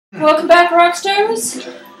Welcome back, Rockstars.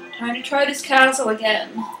 Time to try this castle again.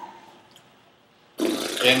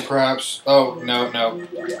 And perhaps... Oh, no.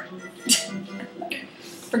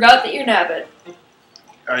 Forgot that you're Nabbit.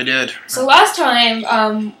 I did. So last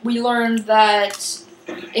time, we learned that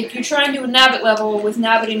if you try and do a Nabbit level with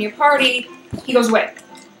Nabbit in your party, he goes away.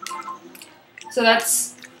 So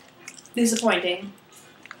that's disappointing.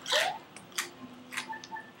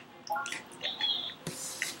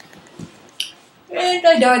 And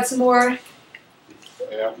I died some more.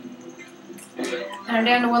 Yeah. And I'm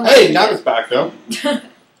down to one Hey, Nabbit's back, though. And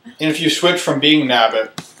if you switch from being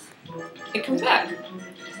Nabbit... It comes back.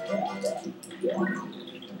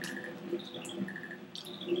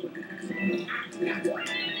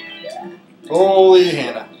 Holy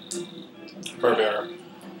Hannah. Barbarian.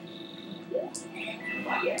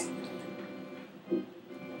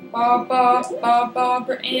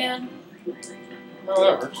 Barbara Ann. Oh,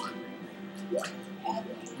 that works.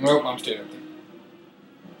 Nope, I'm staying up there.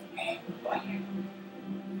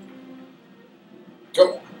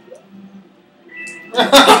 Go.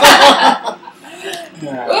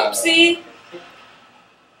 Oopsie.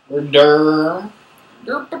 We're derp.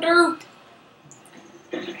 Derp-a-derp.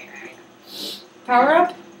 Power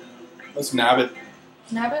up? Let's Nabbit.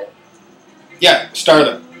 Nabbit? Yeah, star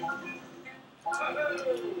them.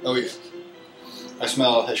 Oh, yeah. I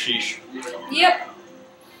smell hashish. Yep.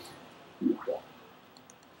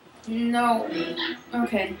 No.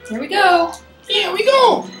 Okay, here we go. Here we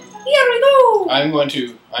go. Here we go. I'm going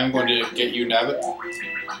to get you, Nabbit.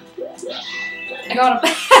 I got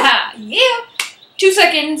him. Yeah. 2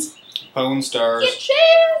 seconds. Pwn stars. Get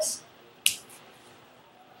chairs.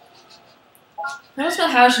 I don't smell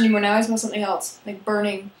hash anymore now. I smell something else, like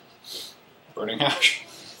burning. Burning hash.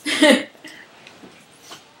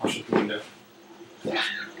 I'll shut the window.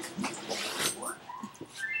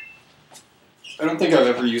 I don't think I've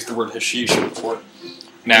ever used the word hashish before.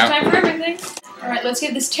 Now. Time for everything. Alright, let's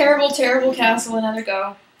give this terrible, terrible castle another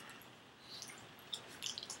go.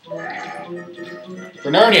 For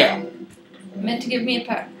Narnia. Meant to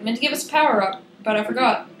give us a power up, but I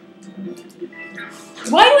forgot.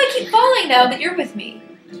 Why do I keep falling now that you're with me?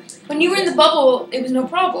 When you were in the bubble, it was no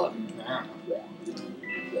problem. Yeah.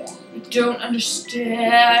 I don't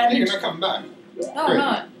understand. Hey, you're not coming back. No, Great. I'm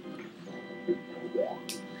not.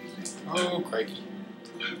 Oh, crikey.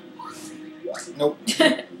 Nope.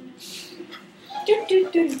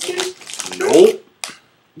 Nope.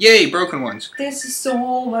 Yay, broken ones. This is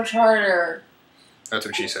so much harder. That's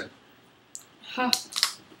what she said. Huh.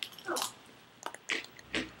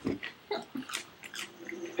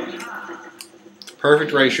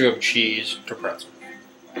 Perfect ratio of cheese to pretzel.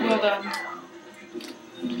 Well done.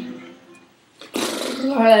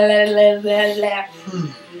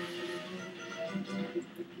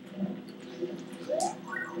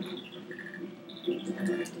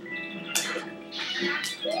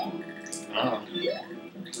 Oh.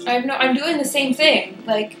 I'm doing the same thing.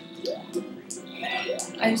 Like,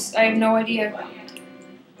 I have no idea.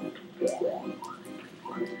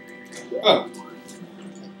 Oh.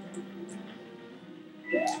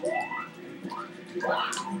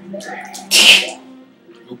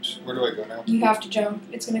 Oops, where do I go now? You have to jump.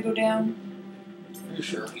 It's gonna go down. Are you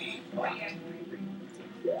sure?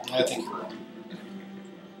 I think you're wrong.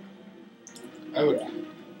 I would.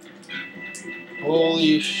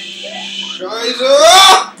 Holy shiza!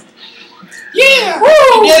 Yeah! Woo!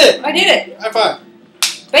 You did it! I did it! High five.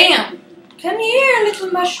 Bam! Come here, little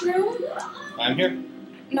mushroom. I'm here.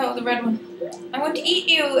 No, the red one. I want to eat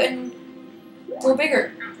you and grow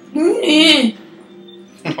bigger. So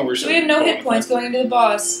We're we have no hit points going into the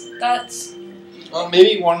boss. That's Well,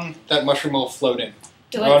 maybe that mushroom will float in.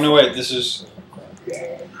 delightful. Oh, no, wait, this is...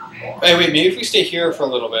 Hey, wait, maybe if we stay here for a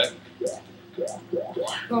little bit.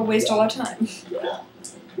 We'll waste all our time.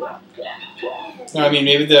 No, I mean,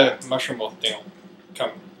 maybe the mushroom will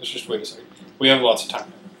come. Let's just wait a second. We have lots of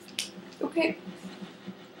time. Okay.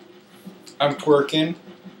 I'm twerking,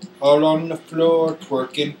 all on the floor,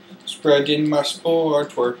 twerking, spreading my spore,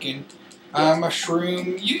 twerking. I'm a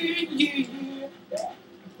shroom, yeah.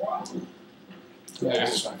 Yeah,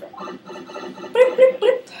 this is not going. Blip, blip,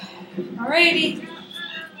 blip. Alrighty.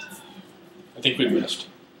 I think we missed.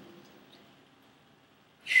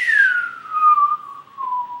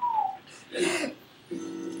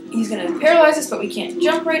 He's gonna paralyze us, but we can't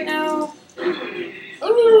jump right now. Do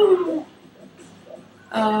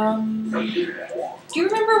you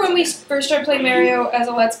remember when we first started playing Mario as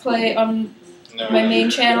a Let's Play on my main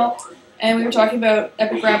channel, and we were talking about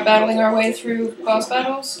epic rap battling our way through boss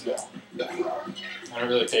battles? No. I don't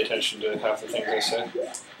really pay attention to half the things I say.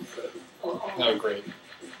 Oh, great.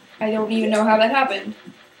 I don't even know how that happened.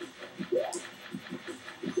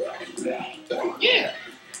 Yeah.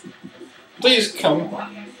 Please come.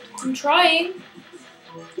 I'm trying.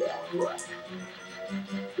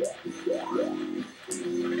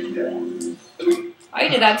 I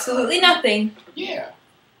did absolutely nothing. Yeah.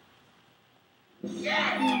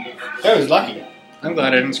 That was lucky. I'm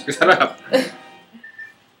glad I didn't screw that up.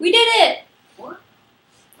 We did it!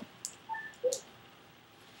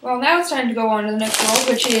 Well, now it's time to go on to the next world,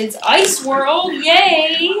 which is Ice World.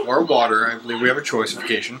 Yay! Or water. I believe we have a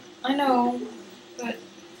choice-ification. I know, but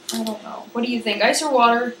I don't know. What do you think? Ice or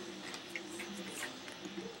water?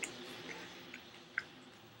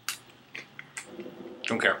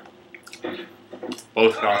 Don't care.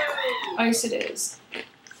 Both suck. Ice it is.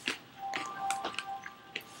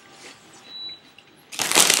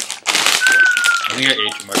 I think I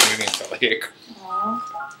ate too much. Maybe it's a bellyache. Aww.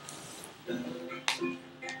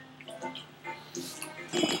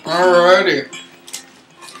 Alrighty.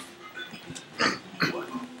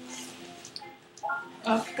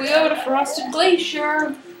 Up we go to Frosted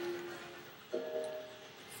Glacier.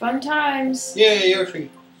 Fun times. Yay, Yoshi.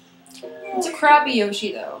 It's a crappy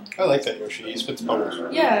Yoshi, though. I like that Yoshi. He spits bubbles.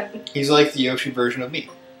 Yeah. But He's like the Yoshi version of me.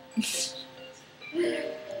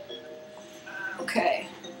 okay.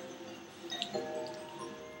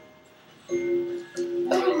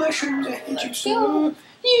 Oh, mushrooms, I hate you so.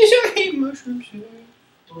 Yes, I hate mushrooms.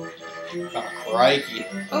 Oh, crikey.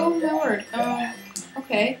 Oh, my word.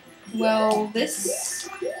 Okay. Well, this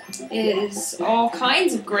is all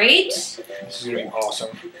kinds of great. This is gonna be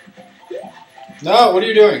awesome. No, what are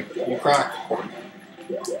you doing? You crack.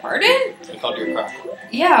 Pardon? I called you a crack.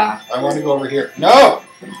 Yeah. I want to go over here. No!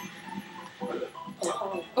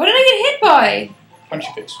 What did I get hit by? Punch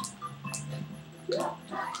your face.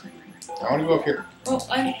 I want to go up here. Well,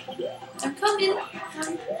 I'm coming.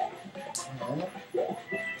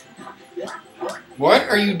 What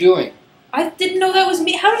are you doing? I didn't know that was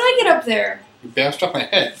me. How did I get up there? You bounced off my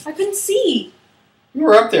head. I couldn't see. You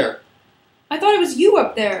were up there. I thought it was you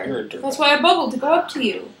up You're there. a derp. That's why I bubbled to go up to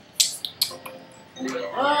you.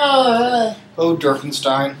 Oh,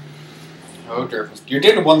 Durfenstein. Oh, Durfenstein. You're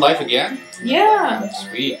dead in one life again? Yeah.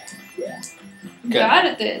 Sweet. I'm bad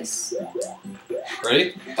at this.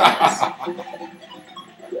 Ready?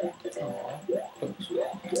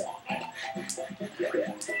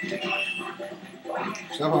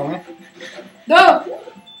 Stop on me. No!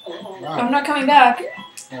 Wow. I'm not coming back.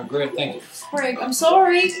 Oh, great, thank you. Frank, I'm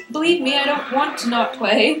sorry. Believe me, I don't want to not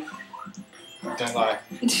play. Don't lie.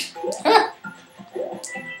 Ah!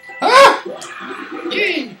 Ah!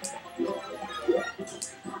 Yay!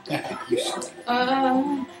 You suck.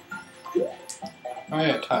 Oh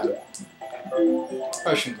yeah, time.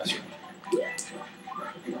 I shouldn't mess with you.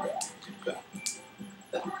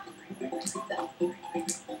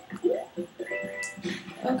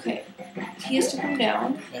 Okay. He has to come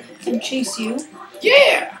down and chase you.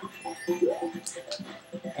 Yeah!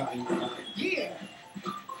 Yeah!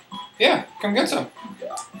 Yeah, come get some.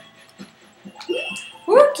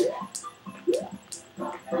 Woot!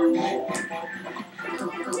 I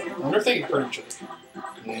wonder if they can hurt each other.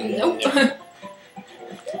 Nope.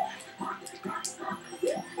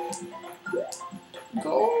 Yeah.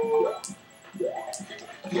 Go.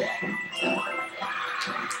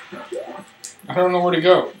 I don't know where to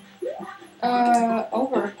go.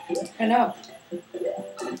 Over and up.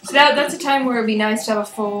 So that's a time where it'd be nice to have a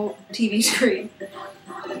full TV screen.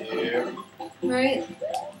 Yeah. Right?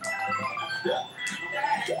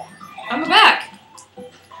 I'm back.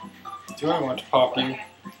 Do I want to pop you?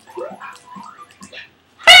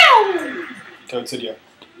 Pow! Toad City.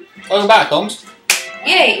 Welcome back, Holmes.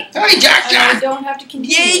 Yay! Hey, Jack, I Jack! don't have to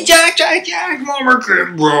continue. Yay, Jack, Jack, Jack! Mama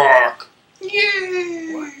can rock!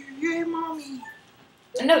 Yay! Yay, Mommy!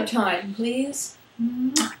 Another time, please.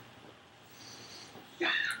 Do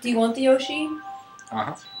you want the Yoshi?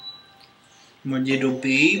 Uh-huh. My little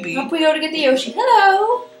baby. Up we go to get the Yoshi.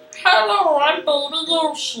 Hello! Hello, I'm Baby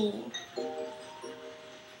Yoshi.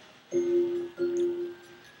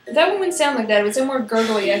 That wouldn't sound like that. It would sound more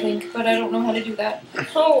gurgly, I think, but I don't know how to do that.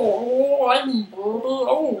 Hello, I'm Baby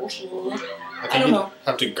Yoshi. I don't know.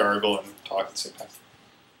 Have to gargle and talk at the same time.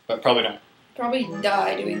 But probably not. Probably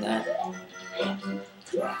die doing that.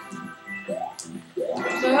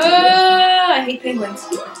 Ah, I hate penguins.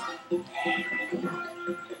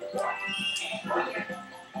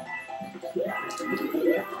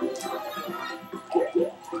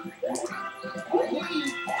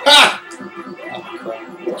 Ah!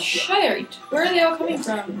 Shite. Where are they all coming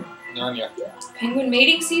from? Narnia. Penguin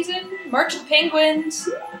mating season? March of the Penguins.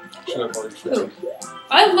 Should have ordered for Ooh.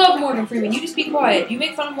 I love Morgan Freeman. You just be quiet. You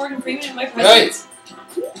make fun of Morgan Freeman in my Hey! presence.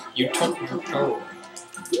 You took your toe.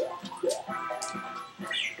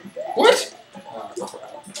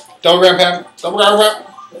 Double ground pound. Double ground pound.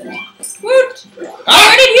 Woot! Ah!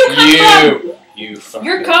 Where did you come from? You fucking.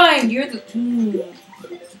 You're kind. You're the.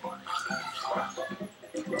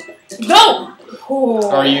 No! Oh.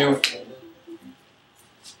 Are you?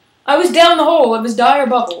 I was down the hole. It was die or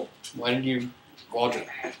bubble. Why did you watch it?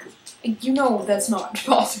 You know that's not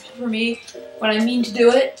possible for me when I mean to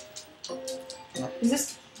do it. Is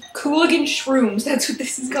this Cooligan Shrooms? That's what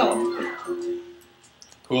this is called.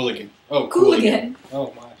 Hooligan. Oh, Cooligan.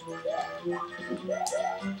 Oh my.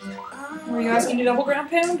 Were you asking to double ground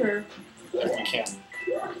pound or? If we can.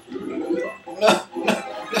 No,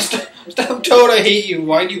 stop, Toad! I hate you.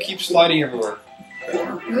 Why do you keep sliding everywhere?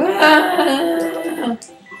 Ah.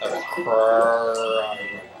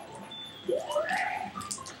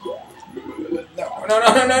 No.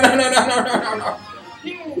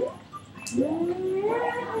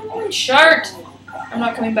 Shart! I'm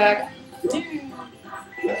not coming back.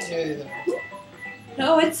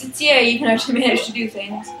 No, it's yeah, you can actually manage to do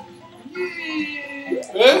things.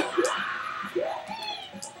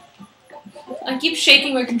 I keep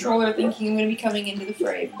shaking my controller thinking I'm going to be coming into the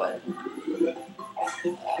fray, but...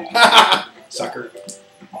 Sucker.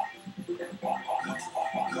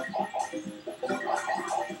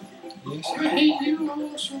 Yes, I hate you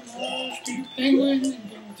all so much, you penguin.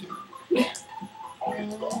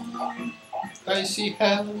 I see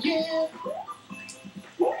hell, yeah.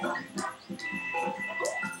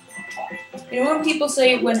 You know when people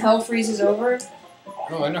say when hell freezes over?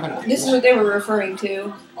 Oh, I know how to do This is what they were referring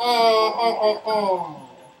to. Oh.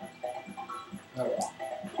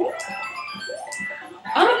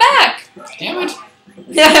 I'm back! Damn it.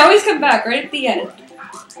 Yeah, I always come back right at the end. I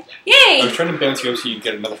was Yay! trying to bounce you up so you'd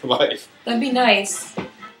get another life. That'd be nice.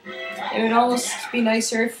 It would almost be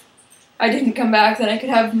nicer if I didn't come back, then I could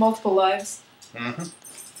have multiple lives. Mm-hmm.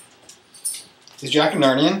 Is Jack a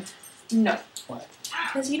Narnian? No. Why?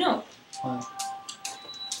 Because you know. Why?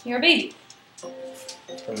 You're a baby.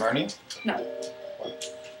 From Narnia? No. Why?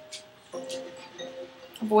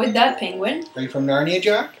 Avoid that, penguin. Are you from Narnia,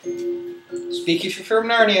 Jack? Speak if you're from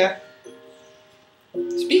Narnia.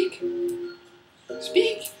 Speak.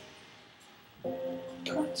 Speak.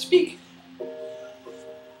 Come on, speak.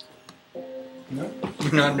 No?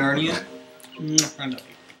 You're not Narnia? No, I know.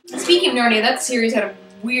 Speaking of Narnia, that series had a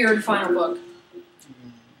weird final book.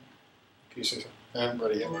 Can you say so? I haven't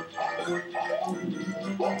read it yet.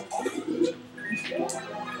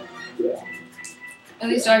 At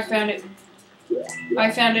least I found it.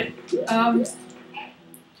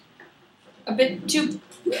 A bit too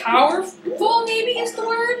powerful, maybe is the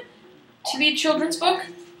word, to be a children's book.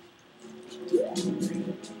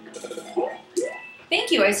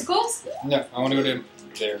 Thank you, Icicles. No, I want to go to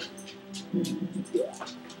there.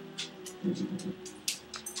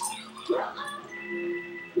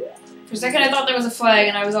 For a second I thought there was a flag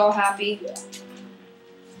and I was all happy.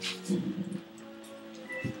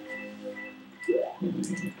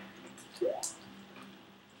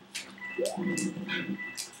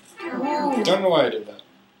 Ooh. Don't know why I did that.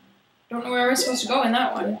 Don't know where we're supposed to go in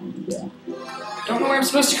that one. Don't know where I'm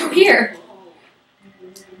supposed to go here.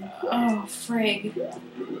 Oh, frig.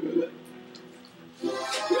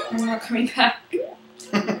 I'm not coming back.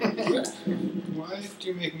 Why do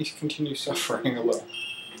you make me continue suffering alone?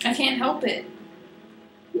 I can't help it.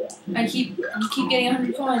 You keep getting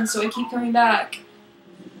 100 coins, so I keep coming back.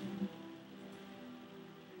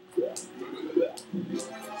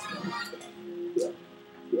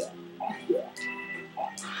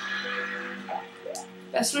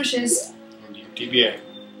 Best wishes. DBA.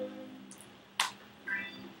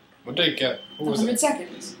 What did I get? What was 100 it?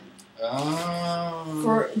 seconds. Oh.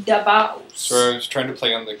 For the boss. So I was trying to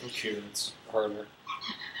play on the computer. It's harder.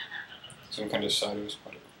 Some kind of side was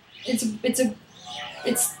harder.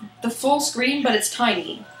 It's the full screen, but it's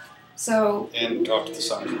tiny. So. And off to the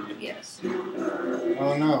side. Yes.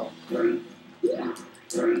 Oh no.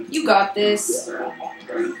 You got this.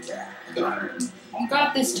 You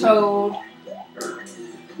got this, Toad.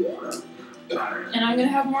 And I'm gonna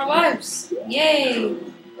have more lives. Yay!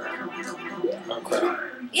 Oh crap.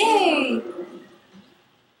 Yay!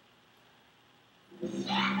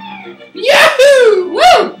 Yahoo!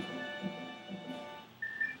 Woo!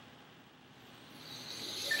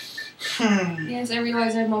 Yes, I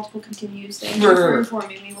realize I have multiple continues. Thank you for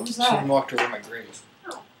informing me. What was that? Someone walked over my grave.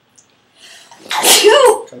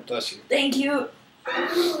 Phew! God bless you. Thank you.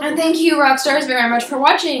 And thank you, Rockstars, very much for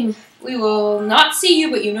watching. We will not see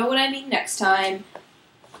you, but you know what I mean next time.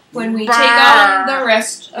 When we take on the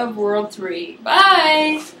rest of World 3.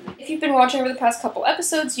 Bye! If you've been watching over the past couple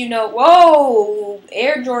episodes, you know... Whoa!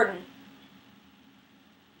 Air Jordan.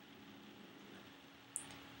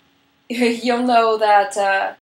 you'll know that